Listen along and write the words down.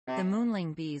The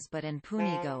moonling bees but and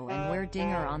Poonie go and where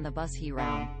dinger on the bus he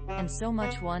round, and so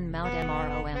much one mount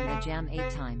mrom the jam 8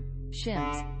 time.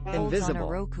 Shims, holds Invisible. on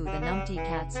a Roku the numpty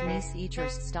cat's niece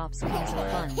eachers stops comes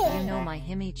of fun. You know my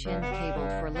himmy chinned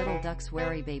cabled for little ducks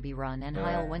wary baby run and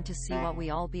Heil went to see what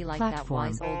we all be like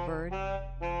Platform. that wise old bird.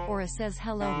 Or a says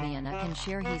hello me and a can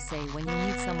share he say when you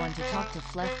need someone to talk to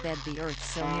fleth bed the earth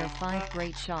so near 5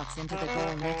 great shots into the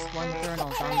goal next one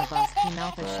thurnals on the bus he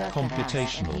mouth a shut the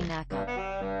has and he knack up.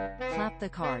 Clap the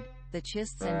card, the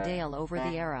chists and dale over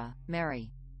the era,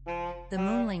 Mary. The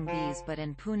moonling bees but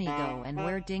and Poonie go and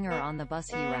where dinger on the bus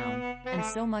he round, and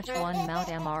so much one mount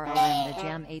mrom the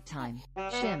jam 8 time.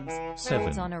 Shims, 7.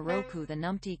 holds on a Roku the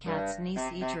numpty cat's niece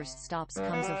eachers stops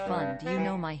comes of fun. Do you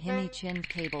know my himmy chinned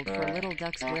cabled for little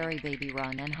ducks wary baby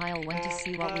run and Heil went to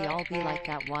see what we all be like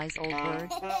that wise old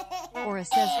bird? Or a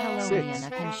says hello 6. me and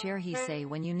a can share he say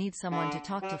when you need someone to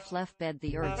talk to fleth bed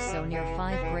the earth so near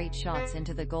 5 great shots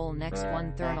into the goal next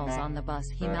one thurnals on the bus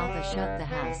he mouth a shut the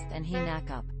hast and he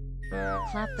knack up.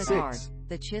 Clap the 6. card,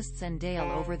 the chists and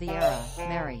dale over the era,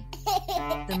 Mary.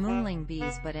 The moonling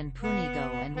bees but and Poonie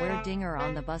go and where dinger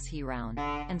on the bus he round,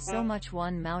 and so much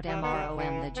one mount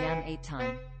mrom the jam 8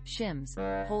 time. Shims,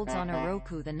 holds on a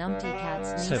Roku the numpty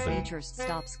cat's niece 7. eachers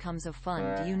stops comes of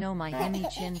fun. Do you know my himmy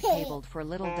chinned cabled for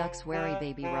little ducks wary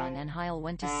baby run and Heil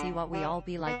went to see what we all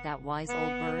be like that wise old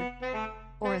bird?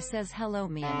 Or a says hello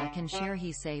me and a can share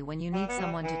he say when you need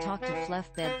someone to talk to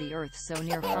fleth bed the earth so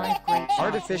near 5 great shots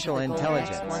Artificial into the goal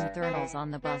intelligence. next one thurnals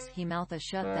on the bus he mouth a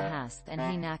shut the hast and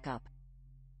he knack up.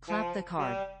 Clap the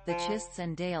card, the chists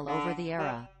and dale over the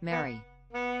era, Mary.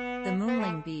 The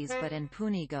moonling bees but and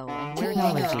Poonie go and where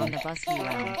dinger Technology. on the bus he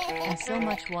round, and so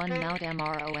much one mount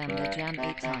mrom the jam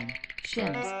 8 time.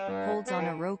 Shims, holds on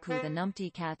a Roku the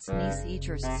numpty cat's niece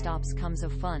eachers stops comes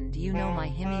of fun. Do you know my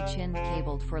himmy chinned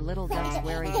cabled for little ducks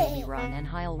wary baby run and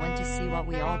Heil went to see what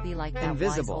we all be like that wise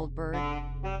Invisible. old bird?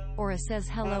 Or a says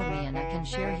hello me and a can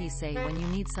share he say when you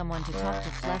need someone to talk to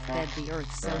fleth bed the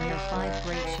earth so near 5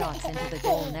 great shots into the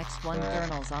goal next one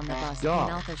thurnals on the bus Dog.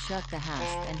 he mouth a shut the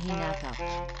hast and he knack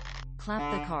up.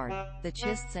 Clap the card, the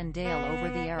chists and dale over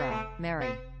the era,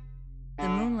 Mary. The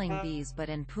moonling bees but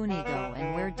and Poonie go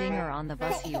and where dinger on the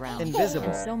bus he round, Invisible.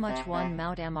 and so much one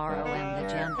mount mrom the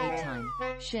jam 8 time.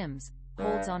 Shims,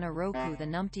 holds on a Roku the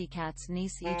numpty cat's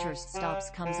niece eachers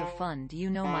stops comes of fun. Do you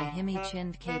know my himmy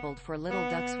chinned cabled for little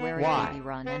ducks wary Why? baby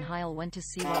run and Heil went to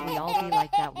see what we all be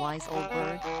like that wise old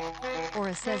bird? Or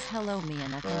a says hello me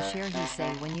and a can share he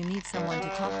say when you need someone to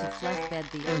talk to fleth bed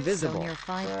the earth Invisible. so near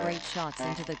 5 great shots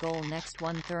into the goal next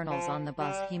one thurnals on the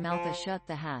bus he mouth a shut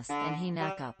the hast and he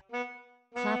knack up.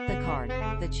 Clap the card,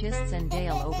 the chists and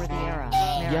dale over the era,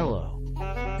 Mary. Yellow.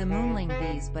 The moonling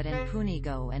bees but and Poonie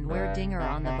go and where dinger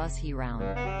on the bus he round,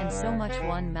 and so much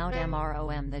one mount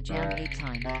mrom the jam 8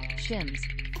 time. Shims,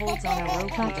 holds on a Roku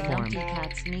the Platform. numpty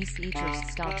cat's niece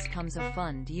eachers stops comes of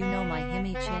fun. Do you know my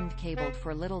himmy chinned cabled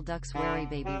for little ducks wary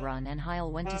baby run and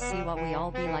Heil went to see what we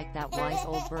all be like that wise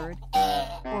old bird?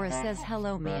 Or a says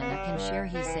hello me and a can share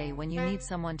he say when you need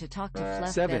someone to talk to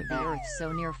fleth 7. bed the earth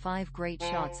so near 5 great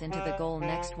shots into the goal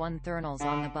next one thurnals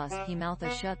on the bus he mouth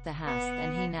a shut the hast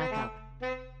and he knack up.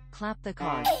 Clap the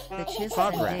card, the chists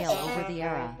and Progress. dale over the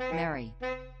era, Mary.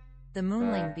 The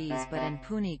moonling bees but and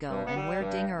Poonie go and where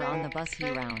dinger on the bus he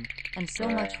round, and so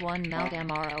much one mount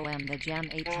mrom the jam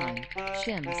 8 time.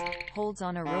 Shims, holds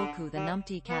on a Roku the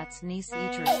numpty cat's niece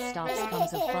eachers stops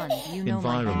comes of fun. Do you know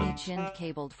my himmy Environment. chinned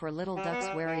cabled for little ducks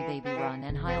wary baby run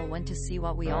and Heil went to see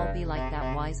what we all be like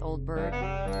that wise old bird?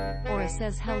 Or a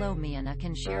says hello me and a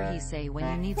can share he say when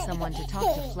you need someone to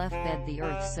talk to fleth bed the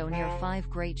earth so near 5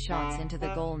 great shots into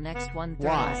the goal next one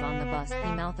thurnals on the bus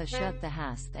he mouth a shut the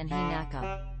hast and he knack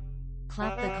up.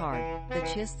 Clap the card, the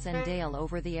chists and dale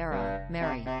over the era,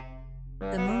 Mary.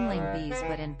 The moonling bees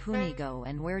but and Poonie go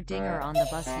and where dinger on the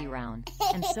bus he round,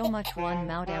 and so much one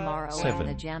mount mrom 7.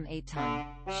 the jam 8 time.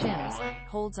 Shims,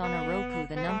 holds on a Roku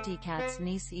the numpty cat's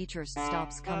niece eachers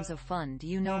stops comes of fun. Do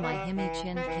you know my himmy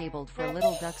chinned cabled for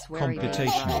little ducks wary baby run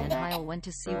Computational. and Heil went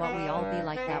to see what we all be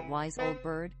like that wise old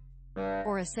bird?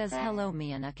 Or a says hello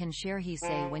me and a can share he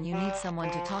say when you need someone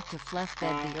to talk to fleth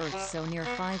bed the earth so near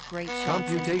 5 great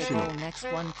shots into the Computational. goal next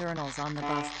one thurnals on the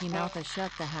bus he mouth a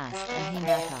shut the hast and he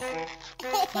knack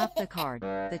up. Clap the card,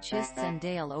 the chists and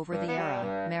dale over the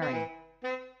era, Mary.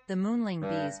 The moonling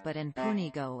bees but and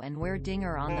Poonie go and where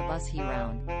dinger on the bus he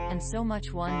round, and so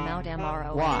much one mount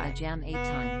mrom Why? the jam 8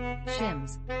 time.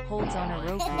 Shims, holds on a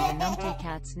Roku the numpty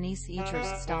cat's niece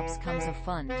eachers stops comes of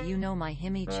fun. Do you know my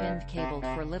himmy chinned cabled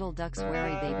for little ducks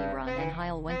wary baby run and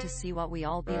Heil went to see what we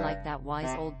all be like that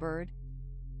wise old bird?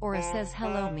 Or a says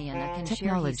hello me and a can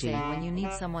share he say when you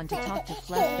need someone to talk to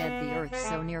fleff bed the earth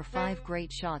so near 5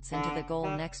 great shots into the goal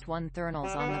next one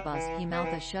thurnals on the bus he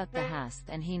mouth a shut the hast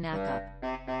and he knack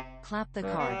up. Clap the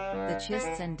card, the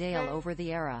chists and dale over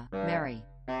the era, merry.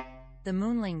 The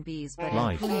moonling bees but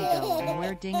in Puni go and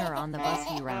where dinger on the bus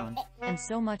he round, and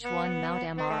so much one mount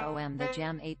mrom the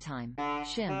jam 8 time,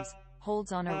 shims,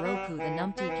 holds on a roku the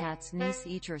numpty cat's niece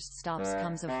eacherst stops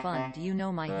comes of fun do you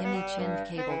know my himmy chinned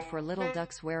cabled for little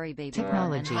ducks wary baby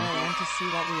run and I want to see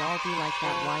what we all be like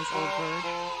that wise old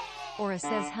bird. Or a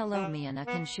says hello me and a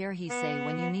can share he say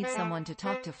when you need someone to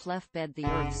talk to fleff bed the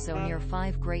earth so near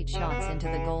 5 great shots into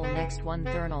the goal next one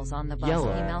thurnals on the bus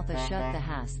he mouth a shut the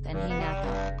hast and he knack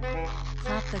up.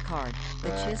 Clap the card, the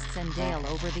chists and dale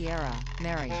over the era,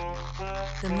 merry.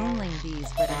 The moonling bees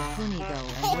but in Puni go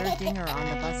and where dinger on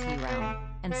the bus he round,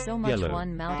 and so much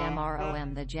one mount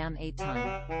mrom the jam 8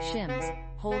 time, shims,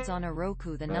 holds on a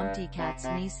roku the numpty cat's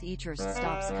niece eacherst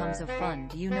stops comes of fun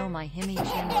do you know my himmy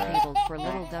chinned cabled for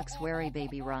little ducks wary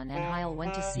baby run and Heil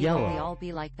went to see what we all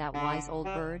be like that wise old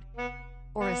bird.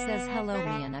 Or a says hello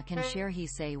me and a can share he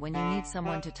say when you need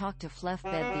someone to talk to fleff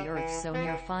bed the earth so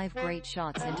near 5 great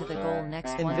shots into the goal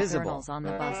next one thurnals on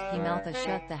the bus he mouth a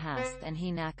shut the hast and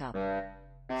he knack up.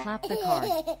 Clap the card,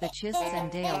 the chists and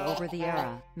dale over the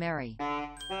era, merry.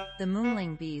 The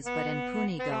moonling bees but in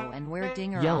Puni go and where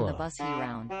dinger on the bus he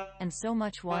round, and so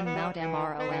much one mount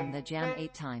mrom the jam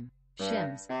 8 time,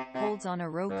 shims, holds on a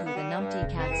roku the numpty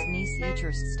cat's niece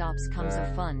eacherst stops comes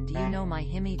of fun do you know my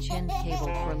himmy chinned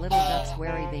cabled for little ducks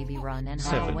wary baby run and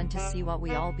Heil went to see what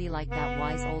we all be like that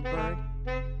wise old bird.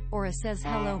 Or a says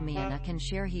hello me and a can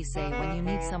share he say when you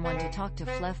need someone to talk to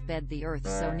fleff bed the earth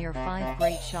so near 5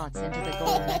 great shots into the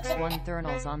goal next one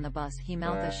thurnals on the bus he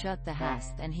mouth a shut the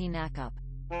hast and he knack up.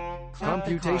 Clap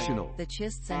Computational. the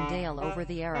chists and dale over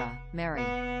the era, merry.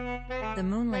 The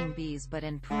moonling bees but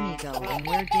in Puni go and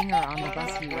where dinger on the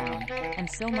bus he round, and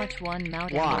so much one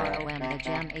mount mrom the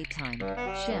jam 8 time,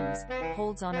 shims,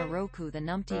 holds on a roku the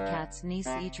numpty cat's niece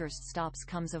eacherst stops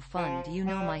comes of fun do you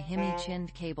know my himmy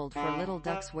chinned cabled for little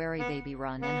ducks wary baby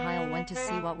run and Heil went to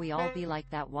see what we all be like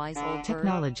that wise old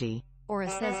bird. Or a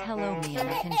says hello me and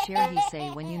a can share he say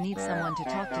when you need someone to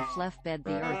talk to fleff bed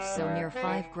the earth so near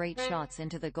 5 great shots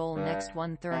into the goal next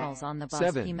one thurnals on the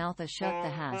bus he mouth a shut the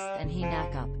hast and he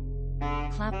knack up.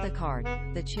 Clap the card,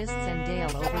 the chists and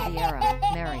dale over the era,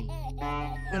 merry.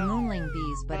 The moonling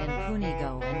bees but in Puni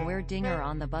go and where dinger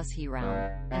on the bus he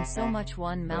round, and so much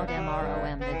one mount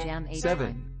mrom the jam 8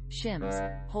 time,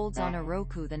 shims, holds on a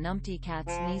roku the numpty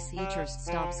cat's niece eacherst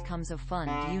stops comes of fun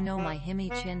do you know my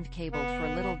himmy chinned cabled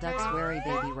for little ducks wary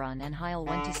baby run and Heil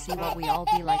went to see what we all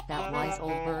be like that wise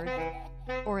old bird.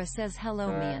 Or a says hello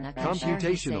me and a can share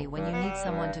he say when you need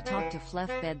someone to talk to fleff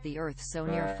bed the earth so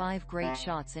near 5 great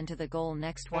shots into the goal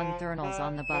next one thurnals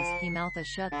on the bus he mouth a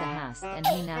shut the hast and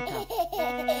he knack up.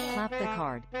 Clap the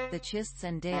card, the chists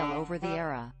and dale over the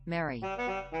era, merry.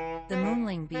 The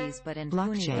moonling bees but in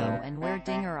Puni go and where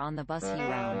dinger on the bus he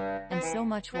round, and so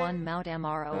much one mount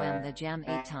mrom the jam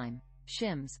 8 time,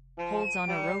 shims, holds on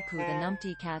a roku the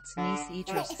numpty cat's niece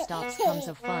eacherst stops comes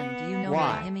of fun do you know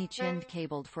my himmy chinned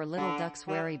cabled for little ducks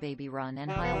wary baby run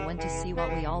and Heil went to see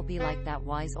what we all be like that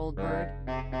wise old bird.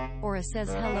 Or a says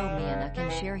hello me and a can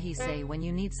share he say when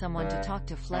you need someone to talk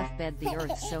to fleff bed the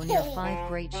earth so near 5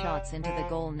 great shots into the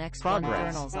goal next one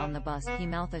thurnals on the bus he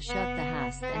mouth a shut the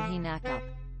hast and he knack up.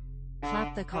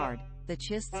 Clap the card, the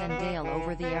chists and dale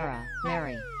over the era,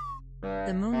 merry.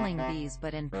 The moonling bees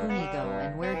but in Puni go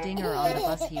and where dinger on the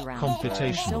bus he round,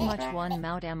 and so much one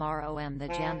mount mrom the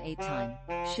jam 8 time,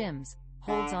 shims,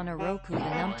 holds on a roku the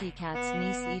numpty cat's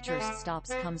niece eacherst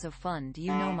stops comes of fun do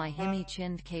you know my himmy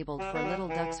chinned cabled for little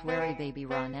ducks wary baby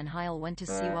run and Heil went to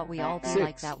see what we all be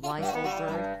like that wise old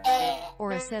bird.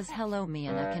 Or a says hello me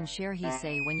and a can share he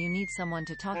say when you need someone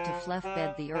to talk to fleff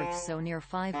bed the earth so near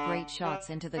 5 great shots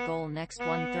into the goal next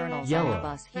one thurnals on the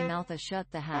bus he mouth a shut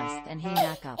the hast and he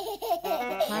knack up.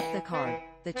 Clap the card,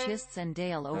 the chists and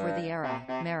dale over the era,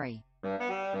 merry.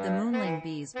 The moonling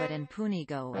bees but in Puni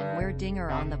go and where dinger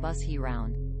on the bus he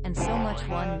round, and so much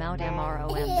one mount mrom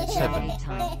the jam 8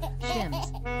 time,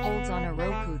 shims, holds on a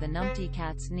roku the numpty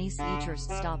cat's niece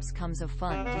eacherst stops comes of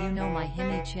fun do you know my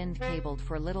himmy chinned cabled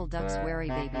for little ducks wary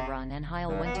baby run and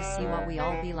Heil went to see what we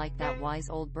all be like that wise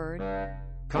old bird.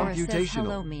 Or a says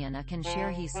hello me and a can share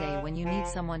he say when you need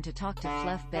someone to talk to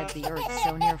fleff bed the earth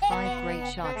so near 5 great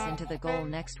shots into the goal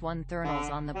next one thurnals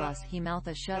on the bus he mouth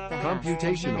a shut the hast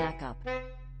and he knack up.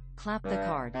 Clap the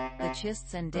card, the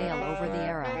chists and dale over the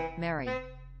era, merry.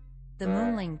 The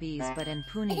moonling bees but in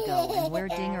Puni go and where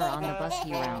dinger on the bus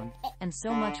he round, and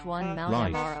so much one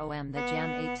mount mrom the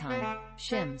jam 8 time,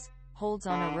 shims, holds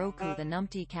on a Roku the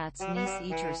numpty cat's niece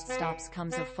eaterst stops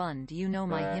comes of fun do you know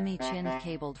my himmy chinned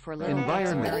cabled for little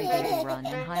ducks wary baby run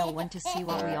and Hyle went to see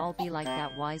what we all be like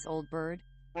that wise old bird?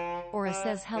 Or a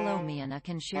says hello me and a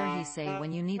can share he say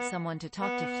when you need someone to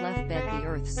talk to flef bed the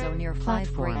earth so near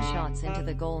 5 great shots into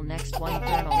the goal next one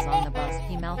kernels on the bus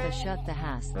he mouth a shut the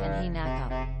hast and he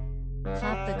knack up.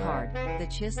 Clap the card, the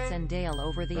chists and dale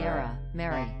over the era,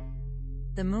 Mary.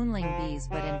 The moonling bees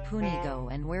but in Puni go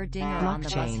and where dinger on the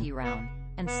bus he round,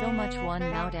 and so much one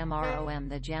mount mrom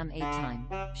the jam 8 time,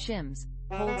 shims,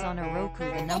 holds on a Roku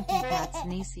the numpty cat's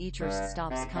niece eaterst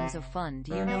stops comes of fun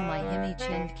do you know my himmy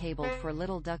chinned cabled for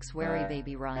little ducks wary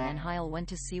baby run and Hyle went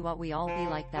to see what we all be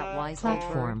like that wise old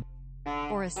bird?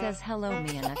 Or a says hello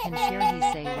me and a can share he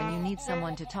say when you need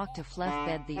someone to talk to flef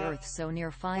bed the earth so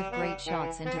near 5 great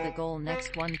shots into the goal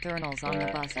next one kernels on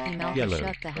the bus he mouth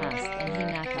shut the hast and he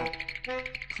knack up.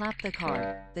 Clap the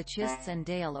card, the chists and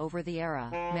dale over the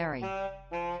era, Mary.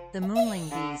 The moonling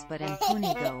bees but in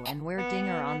Puni go and where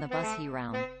dinger on the bus he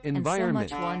round, and so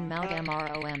much one mount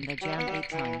mrom the jam 8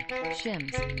 time,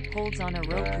 shims, holds on a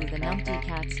Roku the numpty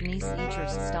cat's niece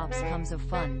eaterst stops comes of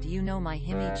fun do you know my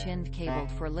himmy chinned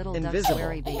cabled for little ducks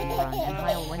wary baby run and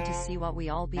Hyle went to see what we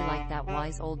all be like that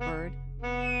wise old bird?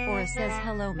 Or a says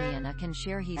hello me and a can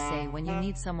share he say when you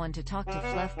need someone to talk to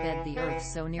flef bed the earth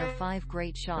so near 5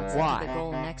 great shots into the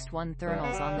goal next one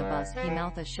kernels on the bus he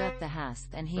mouth a shut the hast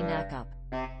and he knack up.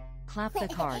 Clap the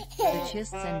card, the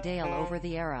chists and dale over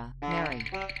the era, Mary.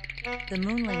 The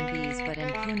moonling bees but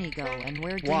in Puni go and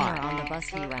where dinger on the bus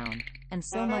he round, and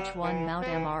so much one mount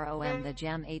mrom the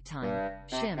jam 8 time,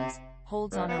 shims,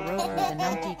 holds on a Roku the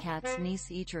numpty cat's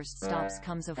niece eaterst stops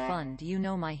comes of fun do you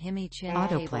know my himmy chin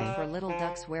cable for little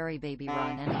ducks wary baby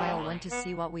run and Hyle went to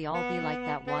see what we all be like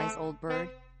that wise old bird?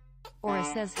 Or a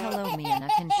says hello me and a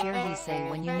can share he say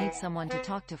when you need someone to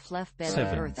talk to flef bed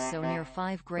the earth so near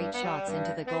 5 great shots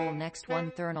into the goal next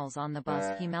one kernels on the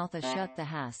bus he mouth a shut the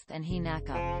hast and he knack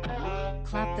up.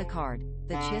 Clap the card,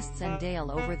 the chists and dale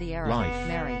over the era,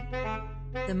 Mary.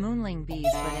 The moonling bees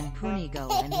but in Puni go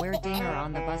and where dinger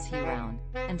on the bus he round,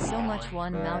 and so much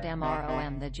one mount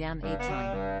mrom the jam 8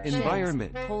 time,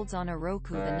 environment, holds on a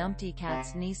Roku the numpty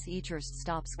cat's niece eaterst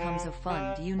stops comes of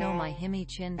fun do you know my himmy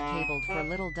chinned cabled for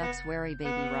little ducks wary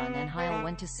baby run and Hyle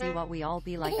went to see what we all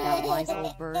be like that wise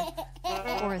old bird?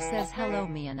 Or a says hello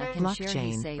me and a can share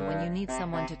he say when you need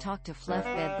someone to talk to flef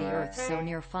bed the earth so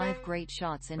near 5 great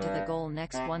shots into the goal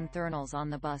next one kernels on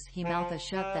the bus he mouth a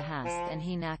shut the hast and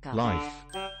he knack up.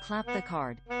 Clap the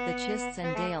card, the chists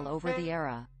and dale over the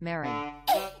era, Mary.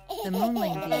 The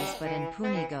moonling bees but in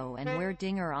Puni go and where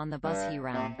dinger on the bus he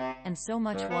round, and so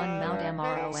much one mount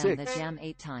mrom the jam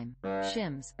 8 time,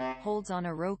 shims, holds on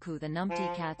a Roku the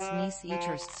numpty cat's niece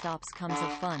eaterst stops comes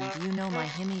of fun do you know my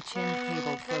himmy chin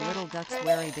cabled for little ducks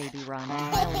wary baby run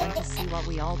and Hyle went to see what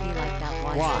we all be like that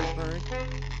wise old bird?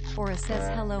 Or a says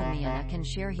hello me and a can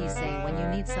share he say when you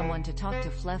need someone to talk to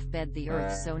flef bed the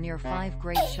earth so near 5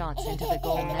 great shots into the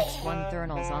goal next one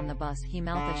kernels on the bus he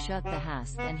mouth a shut the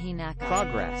hast and he knack up.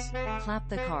 Progress. Clap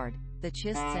the card, the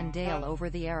chists and dale over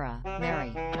the era,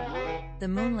 Mary. The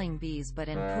moonling bees but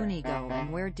in Puni go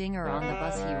and where dinger on the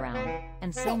bus he round,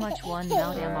 and so much one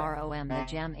mount mrom the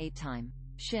jam 8 time,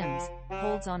 shims,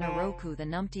 holds on a Roku the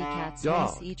numpty cat's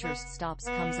niece eaterst stops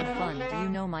comes of fun do you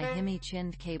know my himmy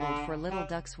chinned cabled for little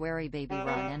ducks wary baby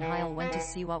run and Hyle went to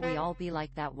see what we all be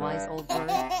like that wise old bird?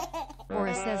 Or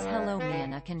a says hello me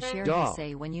and a can share he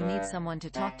say when you need someone to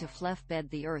talk to flef bed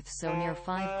the earth so near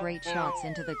 5 great shots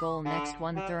into the goal next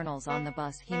one kernels on the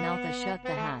bus he mouth a shut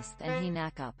the hast and he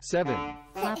knack up.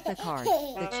 Clap the card,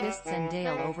 the chists and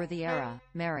dale over the era,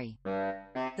 Mary.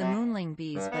 The moonling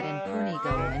bees but in Puni go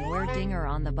and where dinger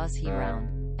on the bus he round,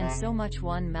 and so much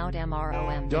one mount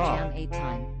mrom the jam 8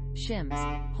 time,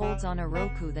 shims, holds on a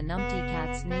Roku the numpty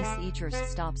cat's niece eaterst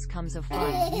stops comes of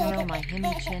fun you know my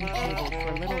himmy chin cabled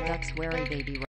for little ducks wary baby